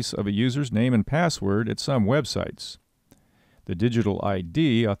place of a user's name and password at some websites. The digital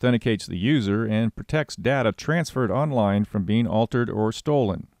ID authenticates the user and protects data transferred online from being altered or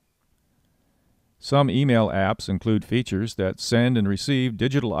stolen. Some email apps include features that send and receive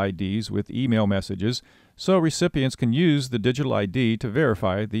digital IDs with email messages, so recipients can use the digital ID to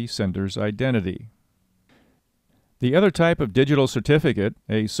verify the sender's identity. The other type of digital certificate,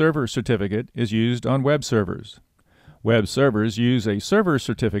 a server certificate, is used on web servers. Web servers use a server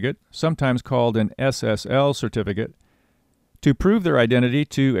certificate, sometimes called an SSL certificate, to prove their identity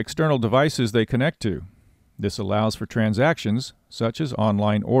to external devices they connect to. This allows for transactions, such as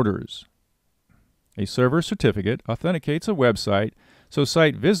online orders. A server certificate authenticates a website so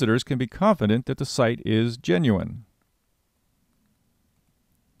site visitors can be confident that the site is genuine.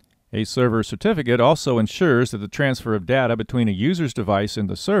 A server certificate also ensures that the transfer of data between a user's device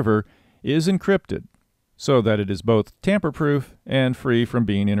and the server is encrypted, so that it is both tamper-proof and free from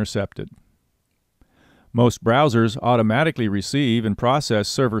being intercepted. Most browsers automatically receive and process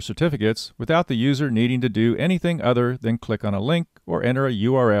server certificates without the user needing to do anything other than click on a link or enter a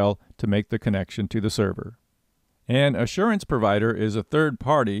URL to make the connection to the server. An assurance provider is a third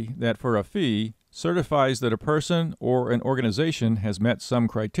party that, for a fee, certifies that a person or an organization has met some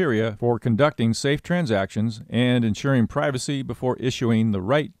criteria for conducting safe transactions and ensuring privacy before issuing the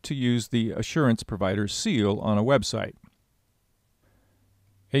right to use the assurance provider's seal on a website.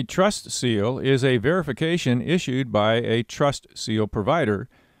 A trust seal is a verification issued by a trust seal provider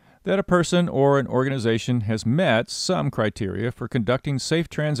that a person or an organization has met some criteria for conducting safe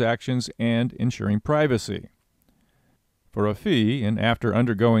transactions and ensuring privacy. For a fee, and after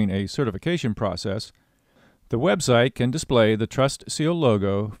undergoing a certification process, the website can display the Trust Seal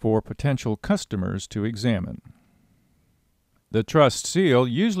logo for potential customers to examine. The Trust Seal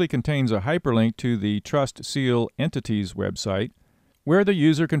usually contains a hyperlink to the Trust Seal entity's website, where the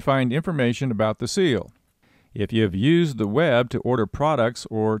user can find information about the seal. If you have used the web to order products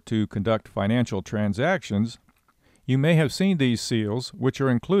or to conduct financial transactions, you may have seen these seals, which are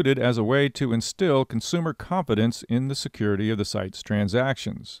included as a way to instill consumer confidence in the security of the site's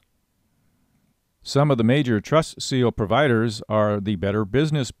transactions. Some of the major Trust Seal providers are the Better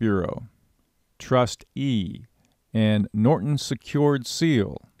Business Bureau, TrustE, and Norton Secured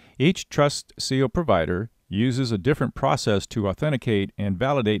Seal. Each Trust Seal provider uses a different process to authenticate and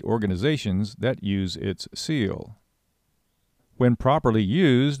validate organizations that use its seal. When properly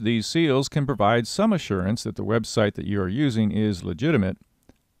used, these seals can provide some assurance that the website that you are using is legitimate.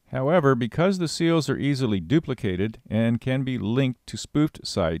 However, because the seals are easily duplicated and can be linked to spoofed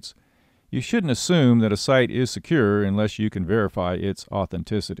sites, you shouldn't assume that a site is secure unless you can verify its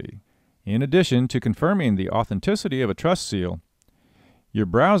authenticity. In addition to confirming the authenticity of a trust seal, your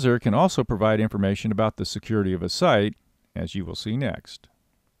browser can also provide information about the security of a site, as you will see next.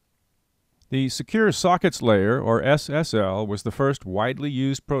 The Secure Sockets Layer, or SSL, was the first widely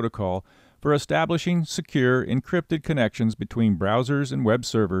used protocol for establishing secure encrypted connections between browsers and web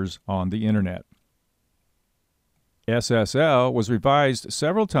servers on the Internet. SSL was revised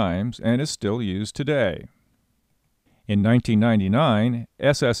several times and is still used today. In 1999,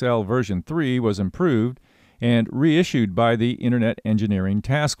 SSL version 3 was improved and reissued by the Internet Engineering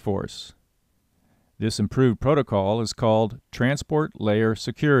Task Force. This improved protocol is called Transport Layer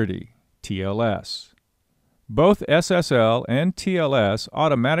Security, TLS. Both SSL and TLS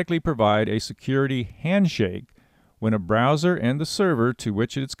automatically provide a security handshake when a browser and the server to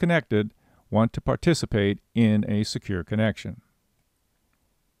which it is connected want to participate in a secure connection.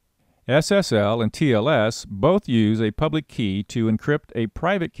 SSL and TLS both use a public key to encrypt a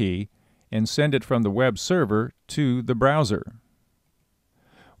private key and send it from the web server to the browser.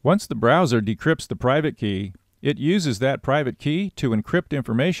 Once the browser decrypts the private key, it uses that private key to encrypt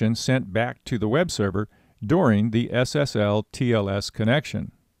information sent back to the web server during the SSL-TLS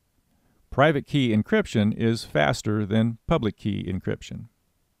connection. Private key encryption is faster than public key encryption.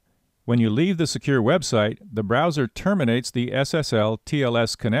 When you leave the secure website, the browser terminates the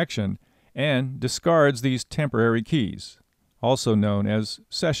SSL-TLS connection and discards these temporary keys, also known as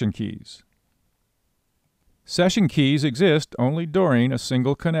session keys. Session keys exist only during a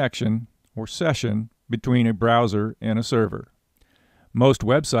single connection or session between a browser and a server. Most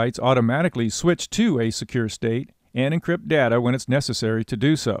websites automatically switch to a secure state and encrypt data when it's necessary to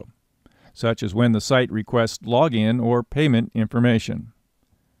do so, such as when the site requests login or payment information.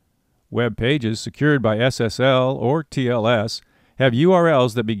 Web pages secured by SSL or TLS have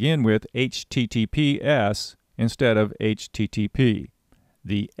URLs that begin with HTTPS instead of HTTP.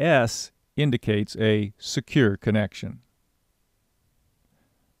 The S indicates a secure connection.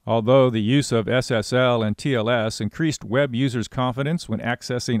 Although the use of SSL and TLS increased web users' confidence when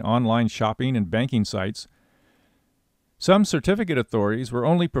accessing online shopping and banking sites, some certificate authorities were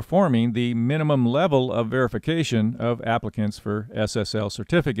only performing the minimum level of verification of applicants for SSL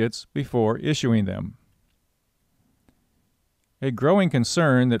certificates before issuing them. A growing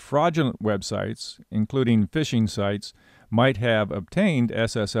concern that fraudulent websites, including phishing sites, might have obtained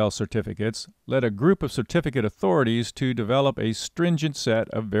SSL certificates led a group of certificate authorities to develop a stringent set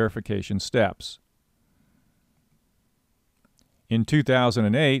of verification steps. In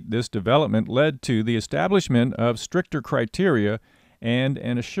 2008, this development led to the establishment of stricter criteria and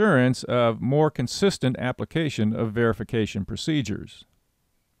an assurance of more consistent application of verification procedures.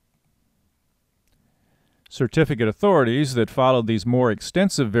 Certificate authorities that followed these more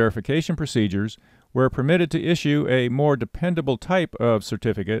extensive verification procedures were permitted to issue a more dependable type of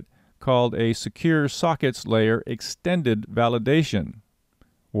certificate called a Secure Sockets Layer Extended Validation,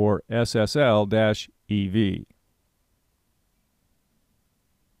 or SSL-EV.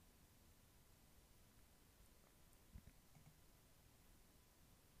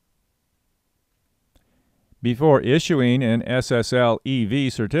 Before issuing an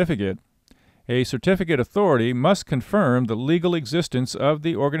SSL-EV certificate, a certificate authority must confirm the legal existence of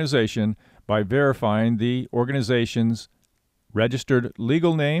the organization by verifying the organization's registered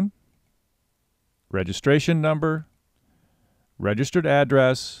legal name, registration number, registered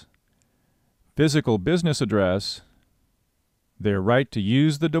address, physical business address, their right to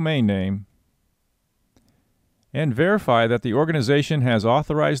use the domain name, and verify that the organization has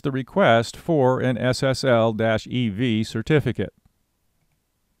authorized the request for an SSL-EV certificate.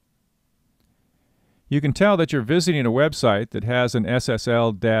 You can tell that you're visiting a website that has an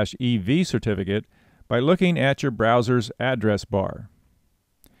SSL-EV certificate by looking at your browser's address bar.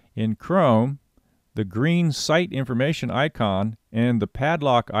 In Chrome, the green site information icon and the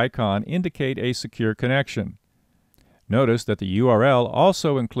padlock icon indicate a secure connection. Notice that the URL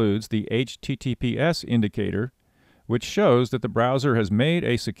also includes the HTTPS indicator, which shows that the browser has made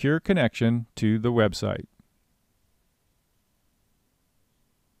a secure connection to the website.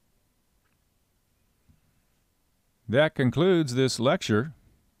 That concludes this lecture.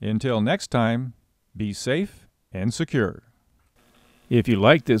 Until next time, be safe and secure. If you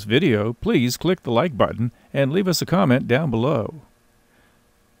liked this video, please click the like button and leave us a comment down below.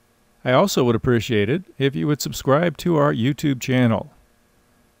 I also would appreciate it if you would subscribe to our YouTube channel.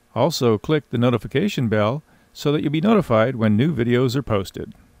 Also, click the notification bell so that you'll be notified when new videos are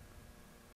posted.